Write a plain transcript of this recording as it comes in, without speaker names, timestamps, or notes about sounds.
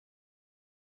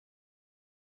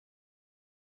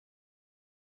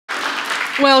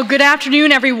Well, good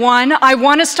afternoon, everyone. I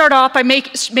want to start off by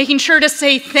making sure to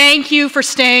say thank you for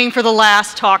staying for the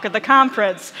last talk of the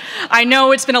conference. I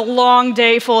know it's been a long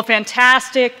day full of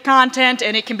fantastic content,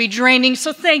 and it can be draining,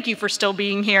 so thank you for still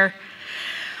being here.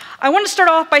 I want to start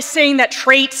off by saying that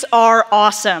traits are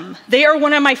awesome. They are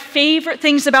one of my favorite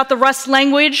things about the Rust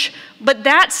language, but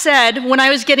that said, when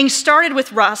I was getting started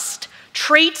with Rust,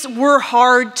 traits were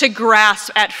hard to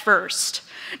grasp at first.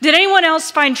 Did anyone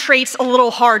else find traits a little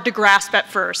hard to grasp at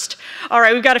first? All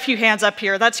right, we've got a few hands up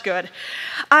here. That's good.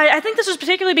 I think this was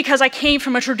particularly because I came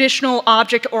from a traditional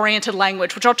object-oriented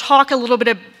language, which I'll talk a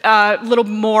little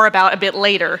more about a bit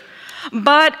later.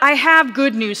 But I have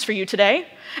good news for you today,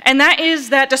 and that is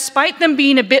that despite them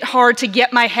being a bit hard to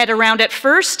get my head around at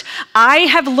first, I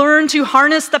have learned to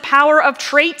harness the power of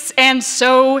traits, and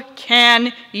so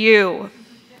can you.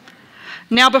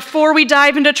 Now, before we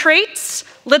dive into traits,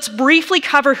 let's briefly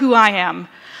cover who I am.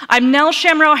 I'm Nell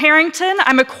Shamrell-Harrington.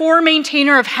 I'm a core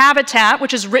maintainer of Habitat,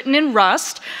 which is written in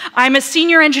Rust. I'm a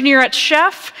senior engineer at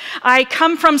Chef. I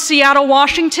come from Seattle,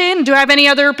 Washington. Do I have any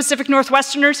other Pacific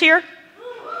Northwesterners here?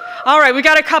 All right, we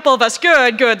got a couple of us.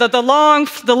 Good, good. The long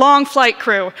flight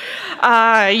crew.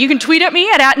 You can tweet at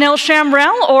me at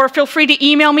 @NellShamrell, or feel free to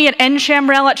email me at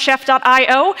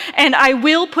nshamrell@chef.io, and I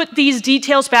will put these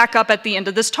details back up at the end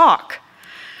of this talk.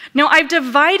 Now, I've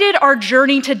divided our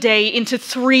journey today into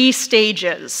 3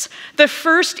 stages. The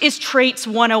first is Traits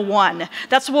 101.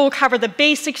 That's where we'll cover the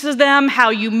basics of them,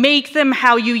 how you make them,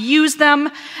 how you use them,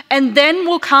 and then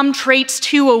will come Traits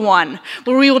 201,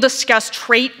 where we will discuss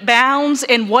trait bounds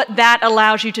and what that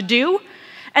allows you to do.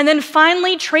 And then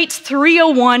finally, Traits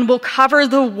 301 will cover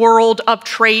the world of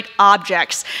trait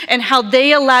objects and how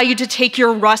they allow you to take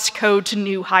your Rust code to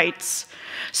new heights.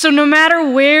 So no matter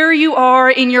where you are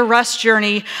in your Rust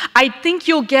journey, I think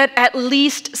you'll get at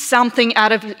least something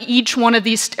out of one of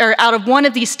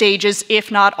these stages,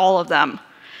 if not all of them.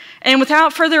 And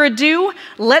without further ado,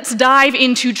 let's dive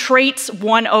into Traits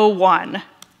 101.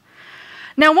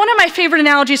 Now, one of my favorite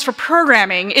analogies for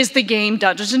programming is the game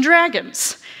Dungeons &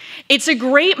 Dragons. It's a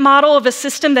great model of a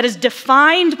system that is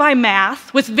defined by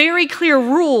math with very clear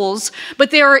rules,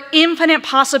 but there are infinite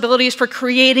possibilities for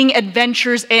creating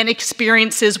adventures and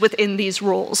experiences within these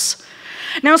rules.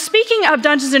 Now, speaking of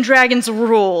Dungeons & Dragons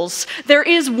rules, there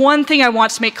is one thing I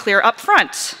want to make clear up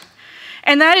front,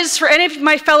 and that is for any of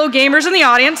my fellow gamers in the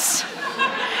audience,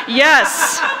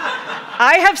 yes,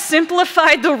 I have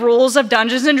simplified the rules of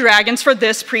Dungeons & Dragons for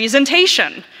this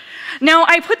presentation. Now,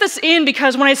 I put this in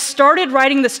because when I started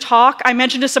writing this talk, I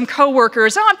mentioned to some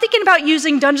coworkers, I'm thinking about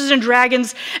using Dungeons &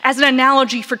 Dragons as an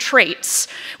analogy for traits,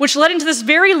 which led into this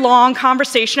very long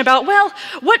conversation about, well,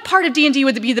 what part of D&D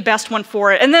would be the best one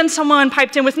for it? And then someone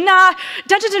piped in with, nah,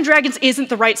 Dungeons & Dragons isn't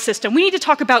the right system. We need to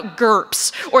talk about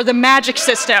GURPS, or the magic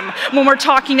system, when we're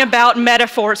talking about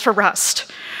metaphors for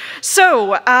Rust.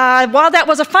 So, while that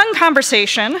was a fun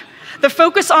conversation, the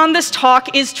focus on this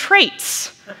talk is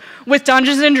traits, with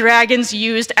Dungeons & Dragons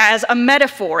used as a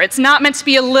metaphor. It's not meant to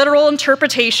be a literal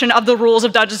interpretation of the rules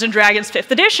of Dungeons & Dragons 5th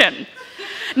edition.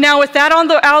 Now, with that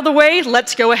out of the way,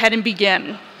 let's go ahead and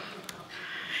begin.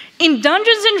 In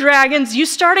Dungeons & Dragons, you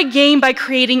start a game by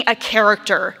creating a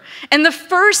character. And the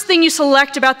first thing you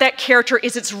select about that character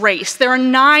is its race. There are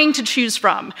 9 to choose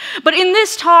from. But in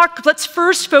this talk, let's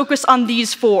first focus on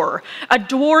these 4: a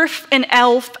dwarf, an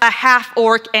elf, a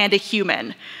half-orc, and a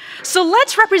human. So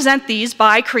let's represent these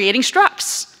by creating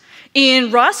structs.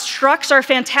 In Rust, structs are a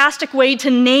fantastic way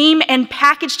to name and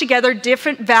package together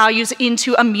different values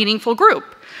into a meaningful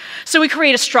group. So we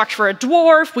create a struct for a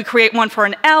dwarf, we create one for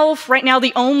an elf. Right now,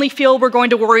 the only field we're going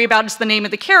to worry about is the name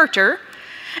of the character.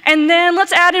 And then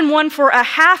let's add in one for a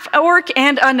half-orc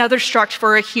and another struct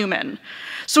for a human.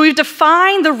 So we've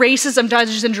defined the races of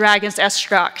Dungeons & Dragons as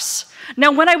structs.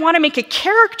 Now, when I want to make a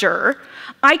character,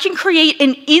 I can create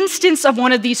an instance of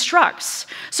one of these structs.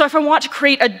 So if I want to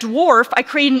create a dwarf, I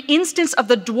create an instance of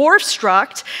the dwarf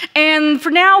struct, and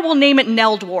for now, we'll name it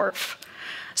Nell Dwarf.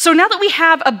 So now that we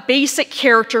have a basic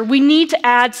character, we need to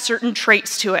add certain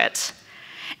traits to it.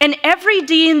 And every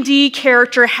D&D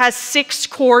character has 6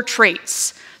 core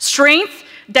traits: strength,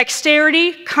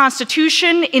 dexterity,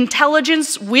 constitution,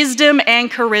 intelligence, wisdom,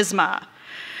 and charisma.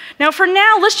 Now for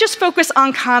now, let's just focus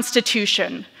on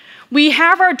constitution. We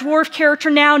have our dwarf character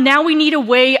now we need a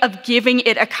way of giving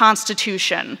it a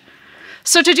constitution.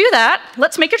 So to do that,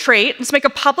 let's make a trait, let's make a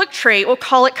public trait, we'll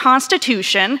call it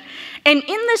constitution, and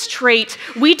in this trait,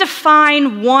 we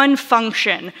define one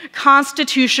function,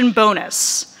 constitution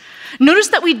bonus. Notice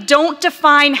that we don't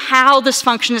define how this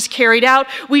function is carried out,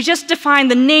 we just define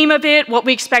the name of it, what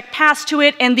we expect passed to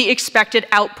it, and the expected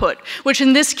output, which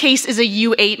in this case is a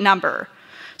U8 number.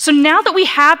 So now that we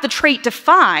have the trait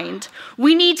defined,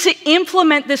 we need to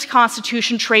implement this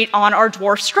constitution trait on our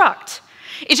dwarf struct.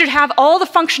 It should have all the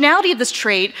functionality of this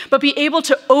trait, but be able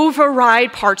to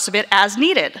override parts of it as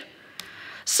needed.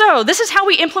 So this is how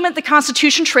we implement the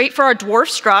constitution trait for our dwarf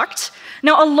struct.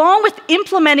 Now, along with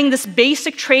implementing this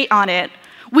basic trait on it,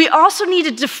 we also need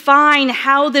to define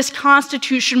how this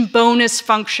constitution bonus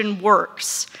function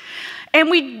works. And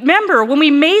we remember, when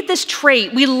we made this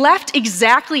trait, we left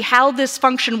exactly how this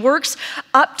function works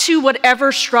up to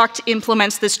whatever struct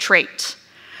implements this trait.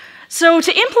 So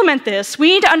to implement this,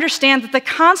 we need to understand that the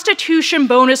constitution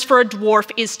bonus for a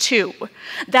dwarf is 2.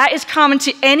 That is common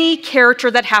to any character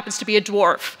that happens to be a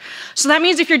dwarf. So that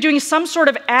means if you're doing some sort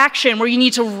of action where you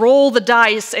need to roll the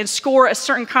dice and score a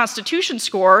certain constitution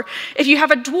score, if you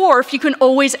have a dwarf, you can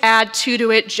always add 2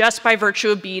 to it just by virtue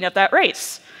of being of that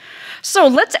race. So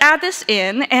let's add this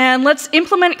in, and let's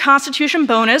implement constitution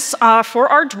bonus for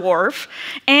our dwarf.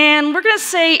 And we're going to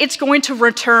say it's going to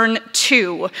return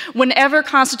 2 whenever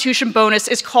constitution bonus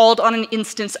is called on an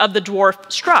instance of the dwarf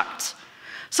struct.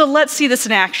 So let's see this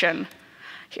in action.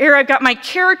 Here I've got my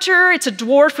character. It's a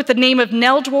dwarf with the name of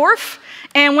Nell dwarf.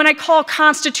 And when I call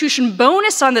constitution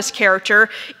bonus on this character,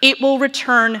 it will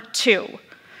return 2.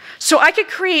 So I could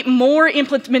create more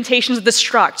implementations of the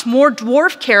struct, more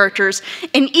dwarf characters,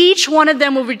 and each one of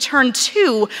them will return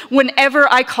 2 whenever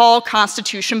I call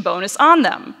constitution bonus on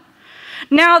them.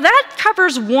 Now that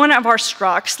covers one of our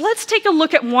structs. Let's take a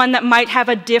look at one that might have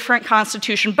a different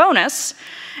constitution bonus,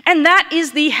 and that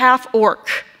is the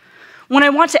half-orc. When I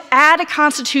want to add a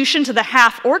constitution to the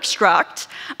half-orc struct,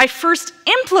 I first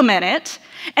implement it,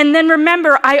 and then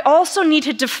remember, I also need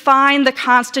to define the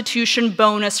constitution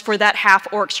bonus for that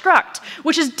half-orc struct,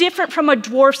 which is different from a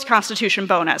dwarf's constitution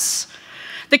bonus.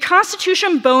 The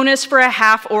constitution bonus for a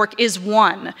half-orc is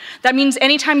 1. That means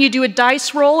anytime you do a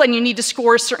dice roll and you need to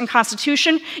score a certain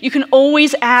constitution, you can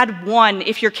always add 1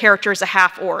 if your character is a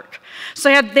half-orc. So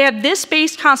they have this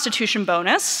base constitution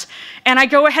bonus, and I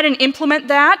go ahead and implement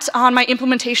that on my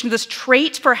implementation of this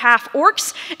trait for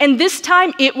half-orcs, and this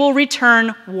time it will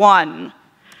return 1.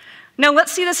 Now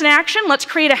let's see this in action. Let's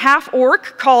create a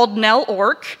half-orc called Nell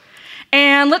Orc,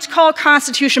 and let's call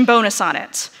constitution bonus on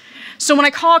it. So when I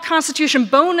call constitution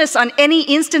bonus on any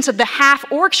instance of the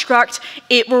half-orc struct,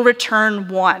 it will return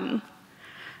 1.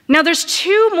 Now there's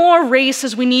 2 more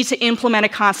races we need to implement a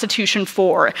constitution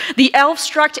for, the elf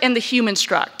struct and the human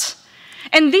struct.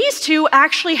 And these 2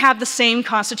 actually have the same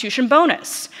constitution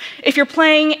bonus. If you're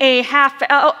playing a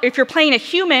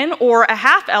human or a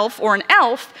half-elf or an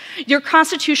elf, your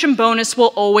constitution bonus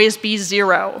will always be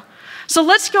 0. So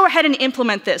let's go ahead and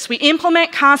implement this. We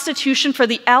implement constitution for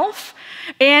the elf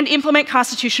and implement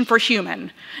constitution for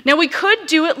human. Now we could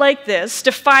do it like this,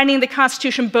 defining the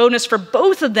constitution bonus for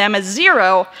both of them as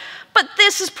 0, but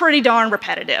this is pretty darn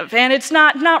repetitive, and it's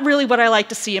not really what I like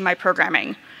to see in my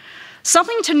programming.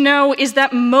 Something to know is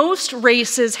that most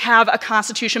races have a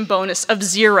constitution bonus of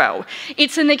 0.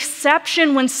 It's an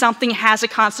exception when something has a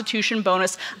constitution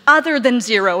bonus other than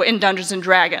 0 in Dungeons &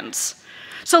 Dragons.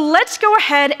 So let's go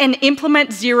ahead and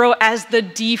implement 0 as the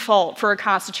default for a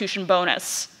constitution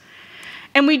bonus.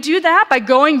 And we do that by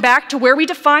going back to where we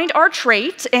defined our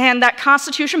trait and that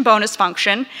constitution bonus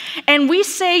function, and we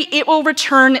say it will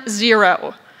return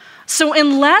 0. So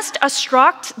unless a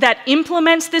struct that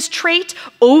implements this trait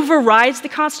overrides the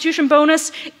constitution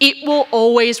bonus, it will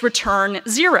always return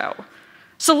 0.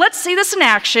 So let's see this in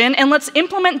action, and let's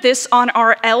implement this on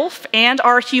our elf and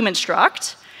our human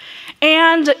struct.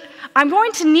 And I'm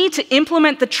going to need to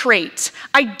implement the trait.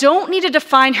 I don't need to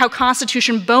define how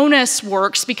constitution bonus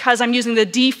works because I'm using the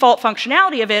default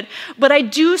functionality of it, but I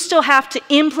do still have to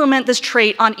implement this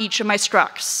trait on each of my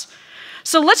structs.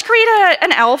 So let's create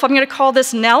an elf. I'm going to call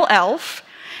this Nell Elf,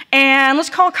 and let's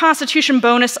call constitution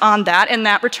bonus on that, and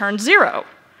that returns 0.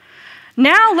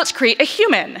 Now let's create a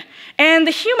human. And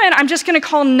the human I'm just going to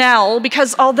call Nell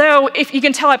because although, if you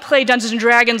can tell I play Dungeons &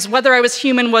 Dragons, whether I was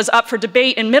human was up for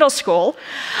debate in middle school,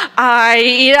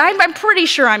 I'm pretty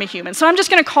sure I'm a human. So I'm just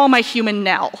going to call my human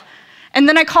Nell. And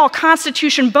then I call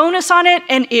constitution bonus on it,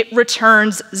 and it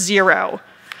returns 0.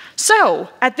 So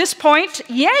at this point,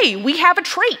 yay, we have a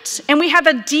trait, and we have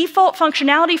a default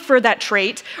functionality for that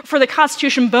trait, for the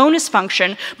constitution bonus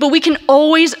function, but we can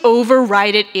always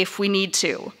override it if we need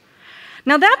to.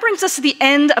 Now that brings us to the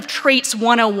end of Traits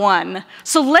 101.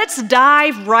 So let's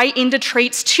dive right into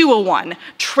Traits 201,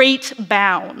 Trait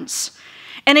Bounds.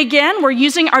 And again, we're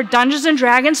using our Dungeons &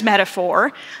 Dragons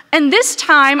metaphor, and this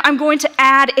time I'm going to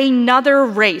add another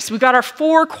race. We've got our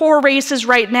 4 core races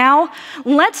right now.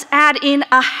 Let's add in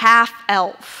a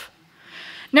half-elf.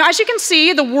 Now, as you can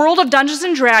see, the world of Dungeons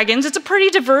 & Dragons, it's a pretty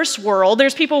diverse world.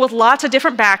 There's people with lots of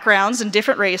different backgrounds and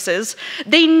different races.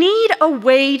 They need a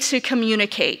way to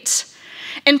communicate.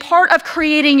 And part of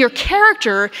creating your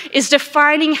character is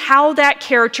defining how that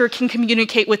character can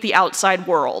communicate with the outside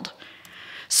world.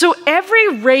 So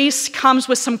every race comes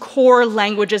with some core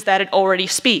languages that it already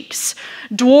speaks.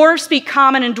 Dwarves speak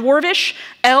Common and Dwarvish,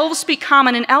 Elves speak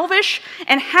Common and Elvish,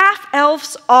 and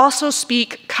half-elves also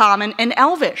speak Common and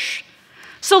Elvish.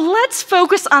 So let's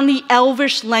focus on the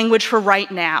Elvish language for right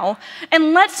now,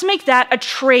 and let's make that a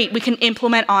trait we can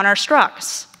implement on our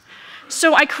structs.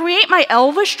 So I create my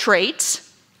Elvish trait,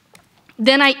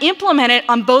 then I implement it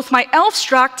on both my Elf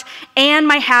struct and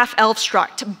my half-elf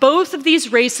struct. Both of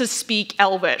these races speak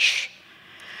Elvish.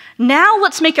 Now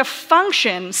let's make a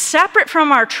function separate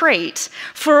from our trait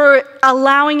for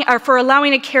allowing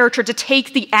a character to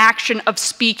take the action of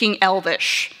speaking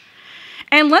Elvish.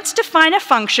 And let's define a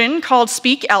function called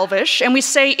speak Elvish, and we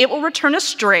say it will return a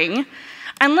string,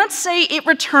 and let's say it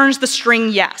returns the string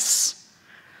yes.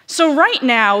 So right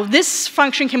now, this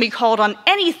function can be called on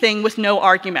anything with no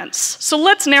arguments. So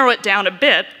let's narrow it down a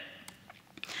bit.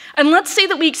 And let's say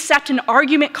that we accept an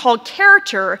argument called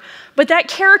character, but that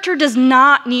character does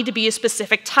not need to be a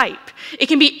specific type. It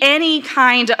can be any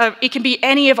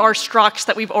of our structs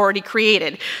that we've already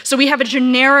created. So we have a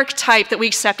generic type that we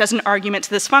accept as an argument to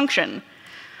this function.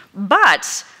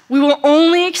 But we will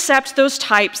only accept those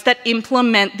types that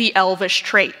implement the Elvish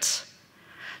trait.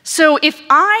 So if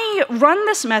I run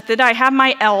this method, I have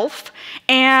my elf,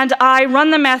 and I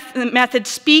run the method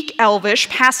speak Elvish,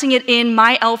 passing it in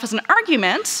my elf as an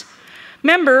argument.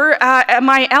 Remember,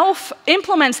 my elf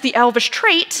implements the Elvish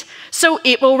trait, so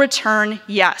it will return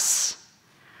yes.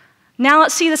 Now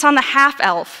let's see this on the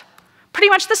half-elf. Pretty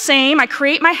much the same. I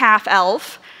create my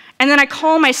half-elf, and then I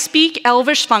call my speak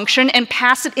Elvish function and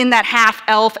pass it in that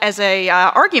half-elf as an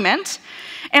argument.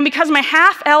 And because my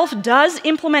half-elf does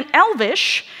implement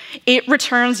Elvish, it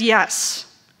returns yes.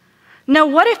 Now,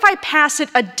 what if I pass it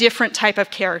a different type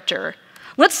of character?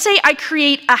 Let's say I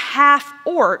create a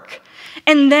half-orc,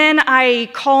 and then I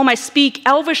call my speak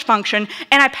Elvish function,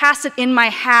 and I pass it in my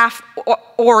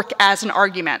half-orc as an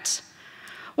argument.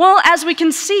 Well, as we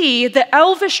can see, the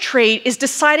Elvish trait is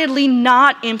decidedly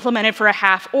not implemented for a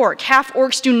half-orc.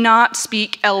 Half-orcs do not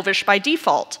speak Elvish by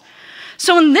default.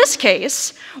 So in this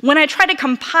case, when I try to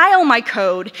compile my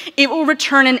code, it will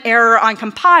return an error on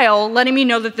compile, letting me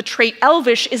know that the trait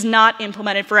Elvish is not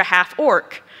implemented for a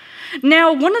half-orc.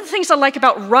 Now, one of the things I like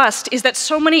about Rust is that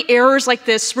so many errors like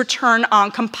this return on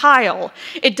compile.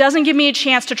 It doesn't give me a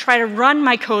chance to try to run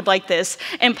my code like this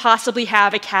and possibly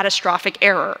have a catastrophic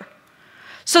error.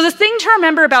 So the thing to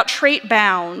remember about trait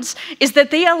bounds is that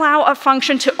they allow a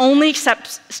function to only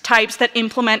accept types that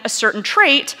implement a certain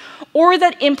trait or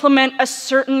that implement a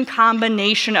certain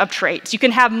combination of traits. You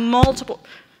can have multiple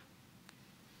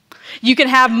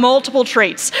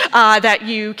traits that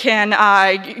you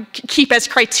can keep as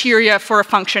criteria for a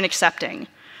function accepting.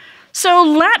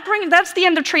 So that's the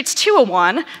end of traits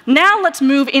 201. Now let's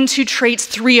move into traits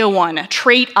 301,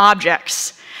 trait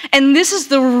objects. And this is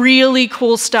the really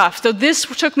cool stuff. So this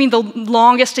took me the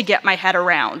longest to get my head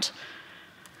around.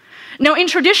 Now, in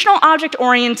traditional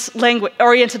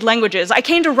object-oriented languages, I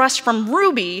came to Rust from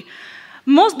Ruby.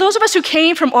 Those of us who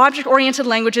came from object-oriented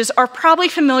languages are probably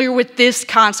familiar with this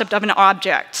concept of an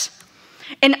object.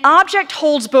 An object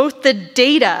holds both the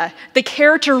data, the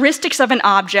characteristics of an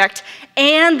object,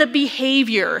 and the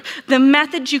behavior, the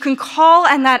methods you can call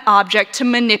on that object to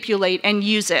manipulate and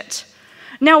use it.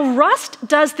 Now, Rust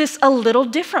does this a little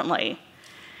differently.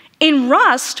 In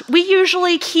Rust, we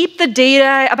usually keep the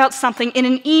data about something in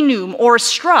an enum or a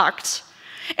struct,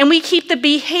 and we keep the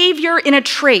behavior in a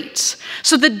trait.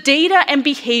 So the data and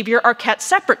behavior are kept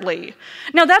separately.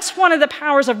 Now, that's one of the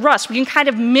powers of Rust. We can kind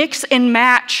of mix and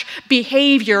match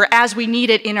behavior as we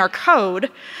need it in our code.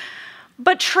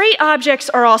 But trait objects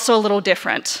are also a little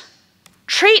different.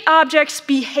 Trait objects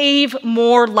behave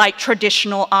more like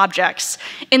traditional objects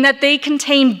in that they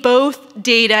contain both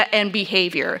data and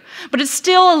behavior, but it's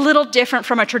still a little different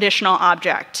from a traditional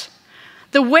object.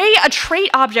 The way a trait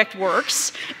object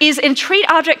works is a trait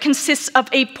object consists of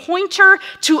a pointer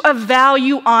to a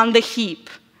value on the heap.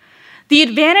 The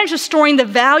advantage of storing the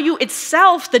value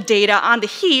itself, the data, on the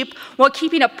heap, while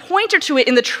keeping a pointer to it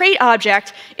in the trait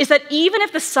object, is that even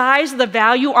if the size of the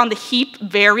value on the heap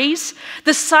varies,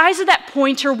 the size of that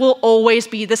pointer will always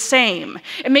be the same.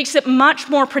 It makes it much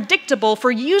more predictable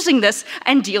for using this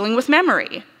and dealing with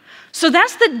memory. So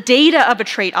that's the data of a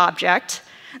trait object.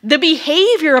 The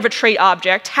behavior of a trait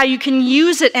object, how you can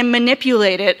use it and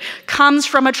manipulate it, comes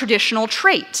from a traditional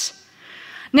trait.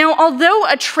 Now, although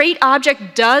a trait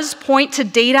object does point to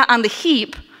data on the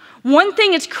heap, one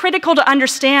thing it's critical to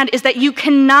understand is that you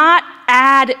cannot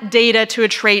add data to a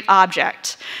trait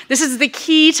object. This is the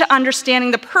key to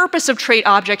understanding the purpose of trait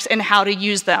objects and how to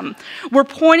use them. We're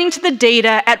pointing to the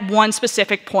data at one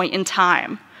specific point in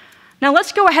time. Now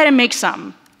let's go ahead and make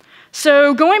some.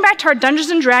 So going back to our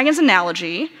Dungeons & Dragons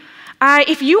analogy,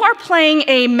 if you are playing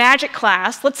a magic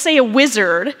class, let's say a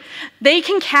wizard, they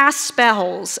can cast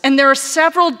spells, and there are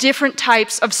several different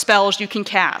types of spells you can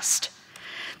cast.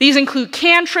 These include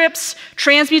cantrips,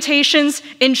 transmutations,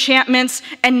 enchantments,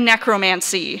 and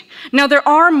necromancy. Now there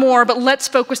are more, but let's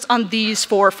focus on these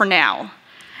four for now.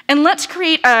 And let's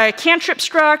create a cantrip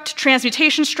struct,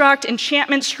 transmutation struct,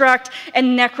 enchantment struct,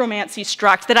 and necromancy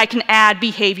struct that I can add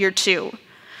behavior to.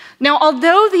 Now,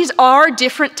 although these are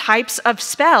different types of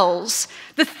spells,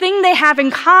 the thing they have in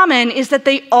common is that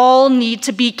they all need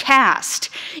to be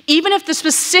cast, even if the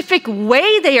specific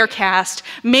way they are cast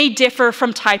may differ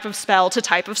from type of spell to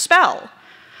type of spell.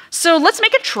 So let's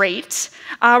make a trait.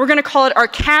 We're going to call it our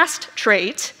cast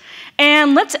trait,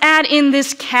 and let's add in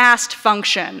this cast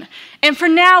function. And for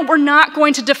now, we're not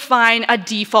going to define a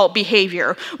default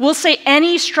behavior. We'll say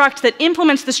any struct that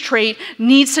implements this trait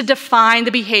needs to define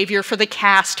the behavior for the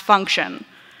cast function.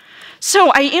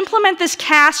 So I implement this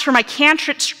cast for my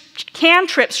cantrip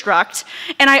struct,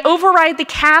 and I override the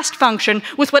cast function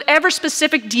with whatever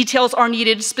specific details are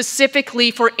needed specifically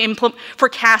for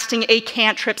casting a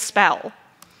cantrip spell.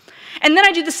 And then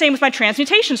I do the same with my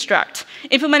transmutation struct,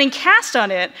 implementing cast on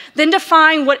it, then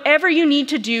define whatever you need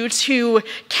to do to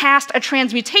cast a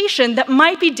transmutation that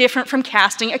might be different from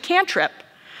casting a cantrip.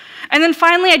 And then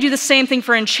finally, I do the same thing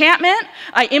for enchantment.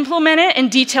 I implement it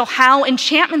and detail how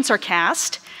enchantments are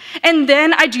cast. And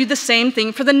then I do the same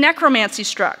thing for the necromancy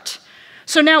struct.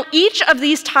 So now each of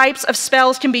these types of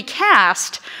spells can be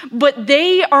cast, but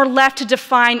they are left to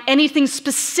define anything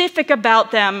specific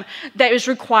about them that is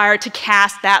required to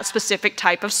cast that specific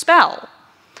type of spell.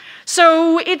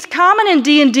 So it's common in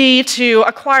D&D to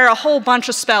acquire a whole bunch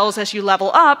of spells as you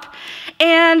level up,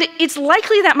 and it's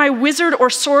likely that my wizard or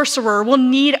sorcerer will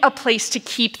need a place to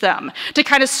keep them, to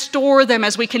kind of store them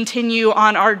as we continue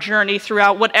on our journey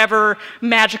throughout whatever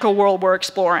magical world we're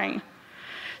exploring.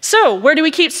 So, where do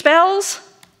we keep spells?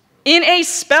 In a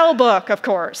spell book, of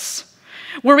course,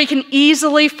 where we can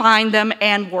easily find them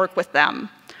and work with them.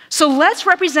 So let's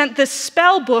represent this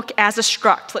spell book as a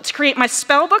struct. Let's create my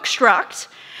spell book struct,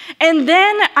 and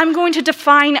then I'm going to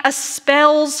define a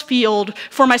spells field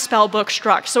for my spell book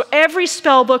struct. So every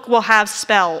spell book will have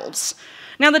spells.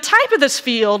 Now the type of this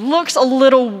field looks a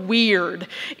little weird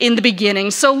in the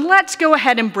beginning, so let's go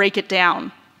ahead and break it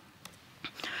down.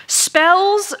 The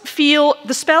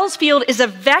spells field is a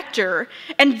vector,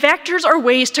 and vectors are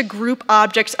ways to group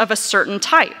objects of a certain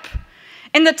type.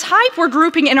 And the type we're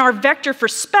grouping in our vector for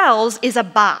spells is a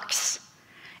box.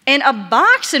 And a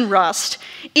box in Rust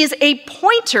is a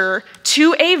pointer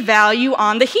to a value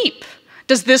on the heap.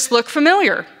 Does this look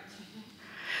familiar?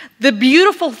 The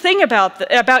beautiful thing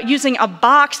about using a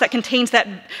box that contains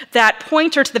that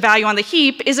pointer to the value on the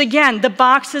heap is, again, the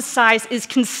box's size is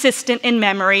consistent in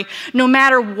memory, no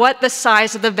matter what the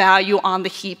size of the value on the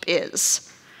heap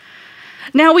is.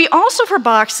 Now, we also, for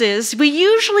boxes, we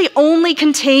usually only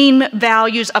contain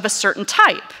values of a certain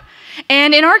type.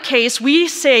 And in our case, we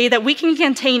say that we can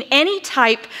contain any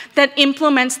type that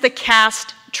implements the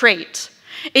cast trait.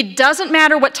 It doesn't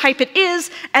matter what type it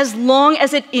is, as long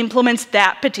as it implements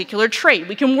that particular trait.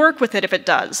 We can work with it if it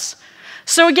does.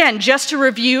 So again, just to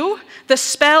review, the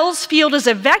spells field is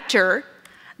a vector.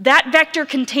 That vector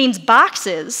contains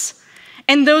boxes,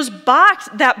 and those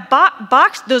boxes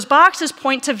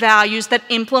point to values that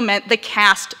implement the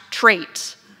cast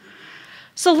trait.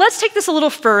 So let's take this a little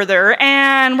further,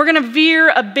 and we're going to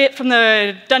veer a bit from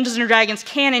the Dungeons & Dragons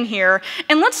canon here,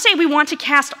 and let's say we want to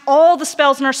cast all the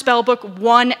spells in our spellbook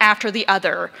one after the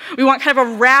other. We want kind of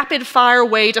a rapid-fire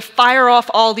way to fire off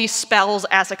all these spells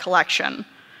as a collection.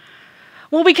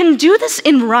 Well, we can do this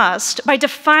in Rust by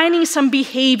defining some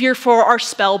behavior for our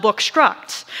spellbook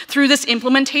struct through this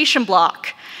implementation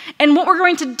block. And what we're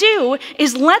going to do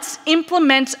is let's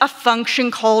implement a function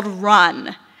called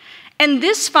run. And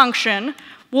this function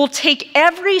will take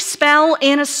every spell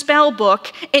in a spell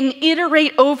book and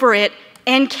iterate over it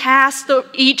and cast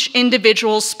each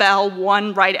individual spell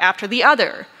one right after the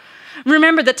other.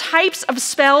 Remember, the types of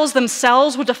spells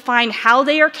themselves will define how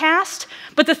they are cast,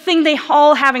 but the thing they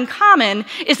all have in common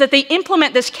is that they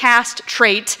implement this cast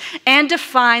trait and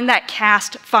define that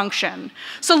cast function.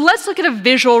 So let's look at a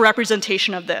visual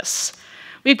representation of this.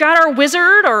 We've got our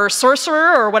wizard or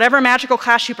sorcerer or whatever magical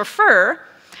class you prefer,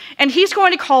 and he's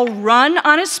going to call run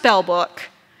on his spellbook,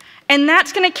 And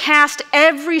that's going to cast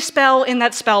every spell in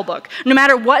that spell book, no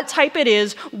matter what type it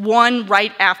is, one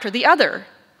right after the other.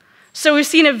 So we've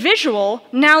seen a visual,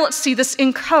 now let's see this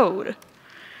in code.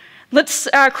 Let's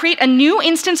create a new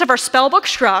instance of our spellbook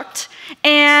struct,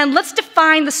 and let's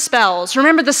define the spells.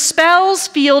 Remember, the spells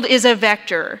field is a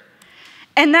vector,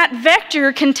 and that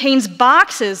vector contains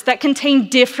boxes that contain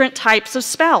different types of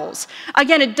spells.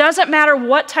 Again, it doesn't matter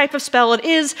what type of spell it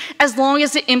is, as long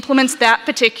as it implements that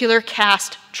particular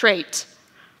cast trait.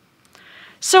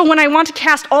 So when I want to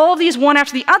cast all of these one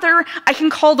after the other, I can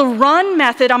call the run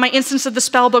method on my instance of the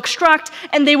spellbook struct,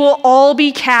 and they will all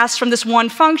be cast from this one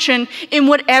function in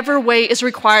whatever way is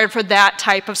required for that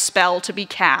type of spell to be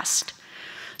cast.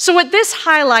 So what this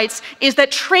highlights is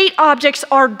that trait objects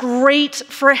are great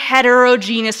for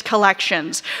heterogeneous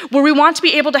collections, where we want to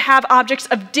be able to have objects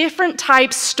of different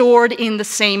types stored in the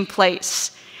same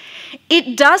place.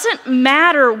 It doesn't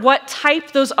matter what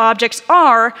type those objects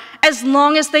are, as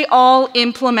long as they all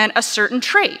implement a certain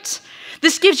trait.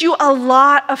 This gives you a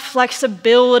lot of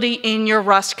flexibility in your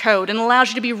Rust code and allows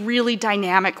you to be really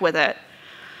dynamic with it.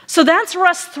 So that's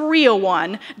Rust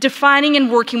 301, defining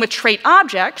and working with trait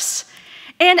objects.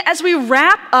 And as we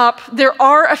wrap up, there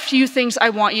are a few things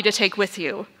I want you to take with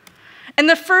you. And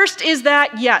the first is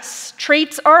that, yes,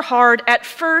 traits are hard at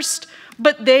first,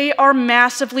 but they are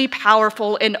massively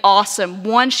powerful and awesome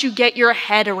once you get your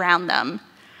head around them.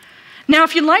 Now,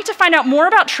 if you'd like to find out more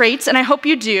about traits, and I hope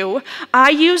you do,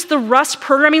 I use the Rust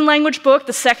programming language book,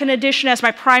 the 2nd edition, as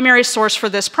my primary source for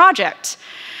this project.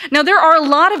 Now, there are a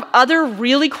lot of other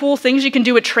really cool things you can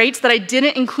do with traits that I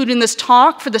didn't include in this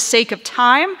talk for the sake of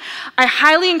time. I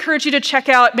highly encourage you to check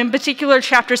out, in particular,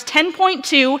 chapters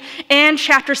 10.2 and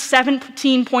chapter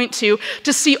 17.2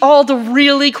 to see all the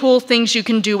really cool things you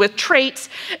can do with traits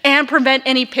and prevent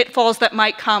any pitfalls that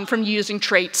might come from using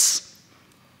traits.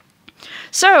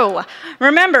 So,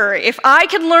 remember, if I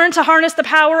can learn to harness the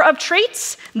power of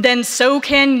traits, then so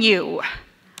can you.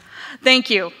 Thank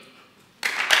you.